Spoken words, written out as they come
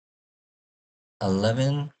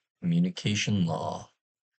11 Communication Law.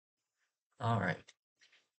 All right.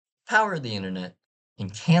 Power of the internet can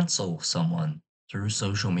cancel someone through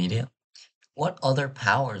social media. What other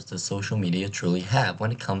powers does social media truly have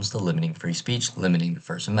when it comes to limiting free speech, limiting the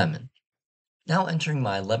First Amendment? Now entering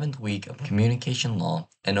my 11th week of communication law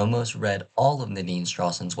and almost read all of Nadine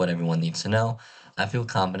Strawson's What Everyone Needs to Know, I feel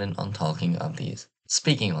confident on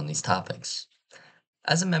speaking on these topics.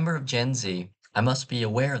 As a member of Gen Z, I must be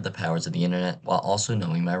aware of the powers of the internet while also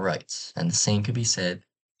knowing my rights, and the same could be said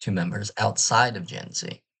to members outside of Gen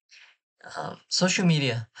Z. Social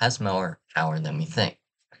media has more power than we think,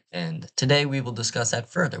 and today we will discuss that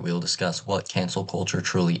further. We will discuss what cancel culture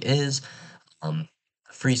truly is, um,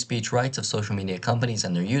 free speech rights of social media companies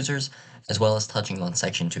and their users, as well as touching on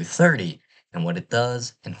Section 230 and what it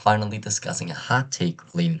does, and finally discussing a hot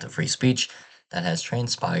take relating to free speech that has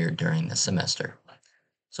transpired during this semester.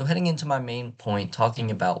 So heading into my main point, talking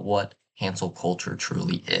about what cancel culture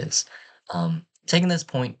truly is. Taking this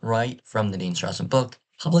point right from the Dean Strauss book,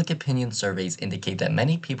 public opinion surveys indicate that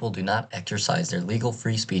many people do not exercise their legal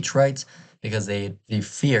free speech rights because they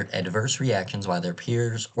fear adverse reactions by their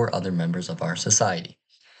peers or other members of our society.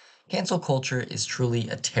 Cancel culture is truly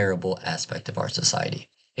a terrible aspect of our society.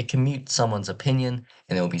 It can mute someone's opinion,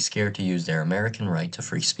 and they will be scared to use their American right to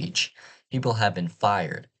free speech. People have been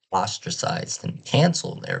fired, ostracized, and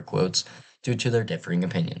canceled, air quotes, due to their differing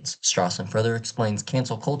opinions. Strawson further explains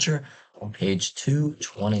cancel culture on page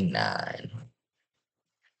 229.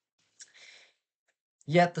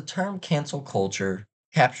 Yet the term cancel culture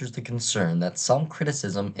captures the concern that some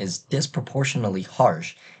criticism is disproportionately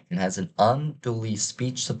harsh and has an unduly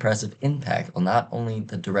speech suppressive impact on not only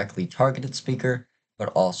the directly targeted speaker, but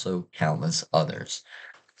also countless others.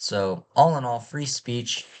 So, all in all, free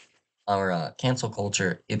speech or cancel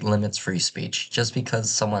culture, it limits free speech. Just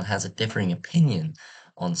because someone has a differing opinion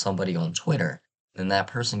on somebody on Twitter, then that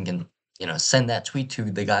person can, send that tweet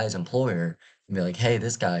to the guy's employer and be like, hey,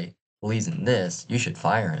 this guy believes in this, you should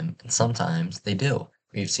fire him. And sometimes they do.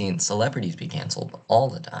 We've seen celebrities be canceled all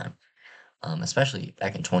the time, especially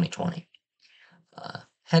back in 2020.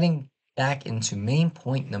 Heading back into main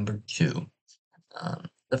point number two,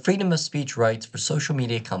 the freedom of speech rights for social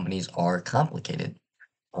media companies are complicated.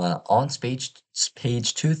 On page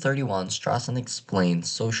 231, Strawson explains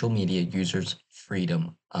social media users'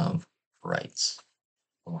 freedom of rights.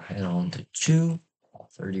 We'll head on to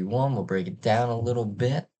 231. We'll break it down a little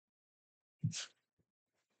bit.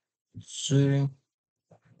 So,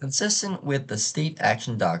 consistent with the state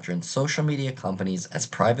action doctrine, social media companies as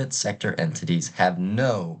private sector entities have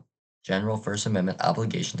no general First Amendment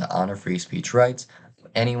obligation to honor free speech rights of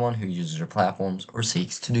anyone who uses their platforms or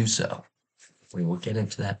seeks to do so. We will get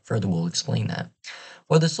into that further. We'll explain that.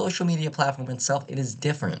 For the social media platform itself, it is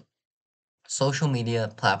different. Social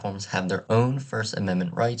media platforms have their own First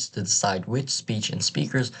Amendment rights to decide which speech and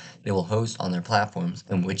speakers they will host on their platforms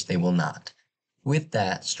and which they will not. With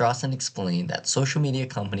that, Strawson explained that social media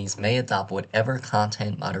companies may adopt whatever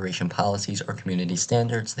content moderation policies or community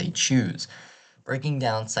standards they choose. Breaking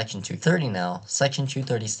down Section 230 now, Section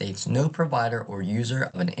 230 states no provider or user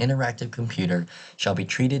of an interactive computer shall be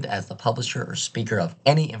treated as the publisher or speaker of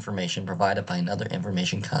any information provided by another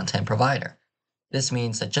information content provider. This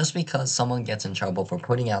means that just because someone gets in trouble for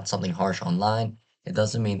putting out something harsh online, it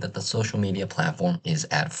doesn't mean that the social media platform is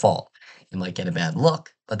at fault. It might get a bad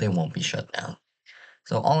look, but they won't be shut down.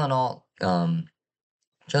 So all in all,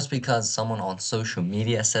 just because someone on social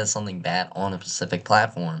media says something bad on a specific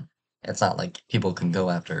platform, it's not like people can go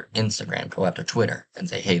after Instagram, go after Twitter, and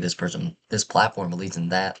say, "Hey, this platform believes in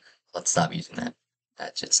that. Let's stop using that."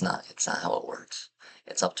 It's not how it works.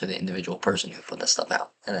 It's up to the individual person who put this stuff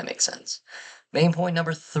out, and that makes sense. Main point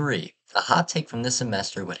number three, a hot take from this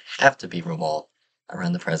semester would have to be revolved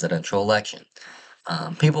around the presidential election.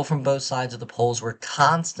 People from both sides of the polls were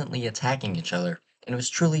constantly attacking each other, and it was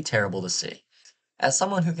truly terrible to see. As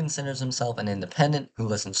someone who considers himself an independent who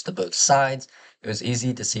listens to both sides, it was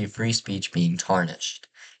easy to see free speech being tarnished.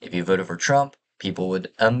 If you voted for Trump, people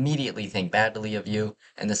would immediately think badly of you,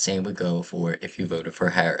 and the same would go for if you voted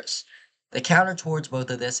for Harris. The counter towards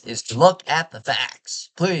both of this is to look at the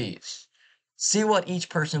facts, please. See what each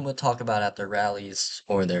person would talk about at their rallies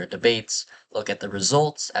or their debates, look at the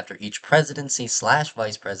results after each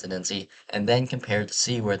presidency/vice presidency, and then compare to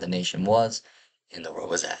see where the nation was and the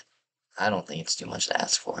world was at. I don't think it's too much to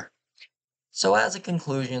ask for. So, as a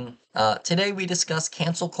conclusion, today we discussed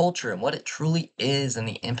cancel culture and what it truly is and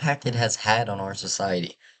the impact it has had on our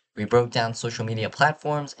society. We broke down social media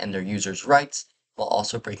platforms and their users' rights, while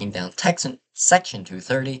also breaking down Section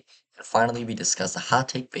 230, and finally we discussed a hot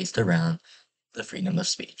take based around the freedom of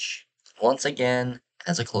speech. Once again,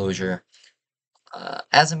 as a closure,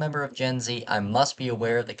 As a member of Gen Z, I must be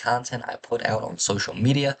aware of the content I put out on social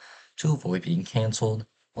media to avoid being canceled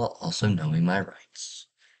while also knowing my rights.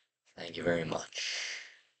 Thank you very much.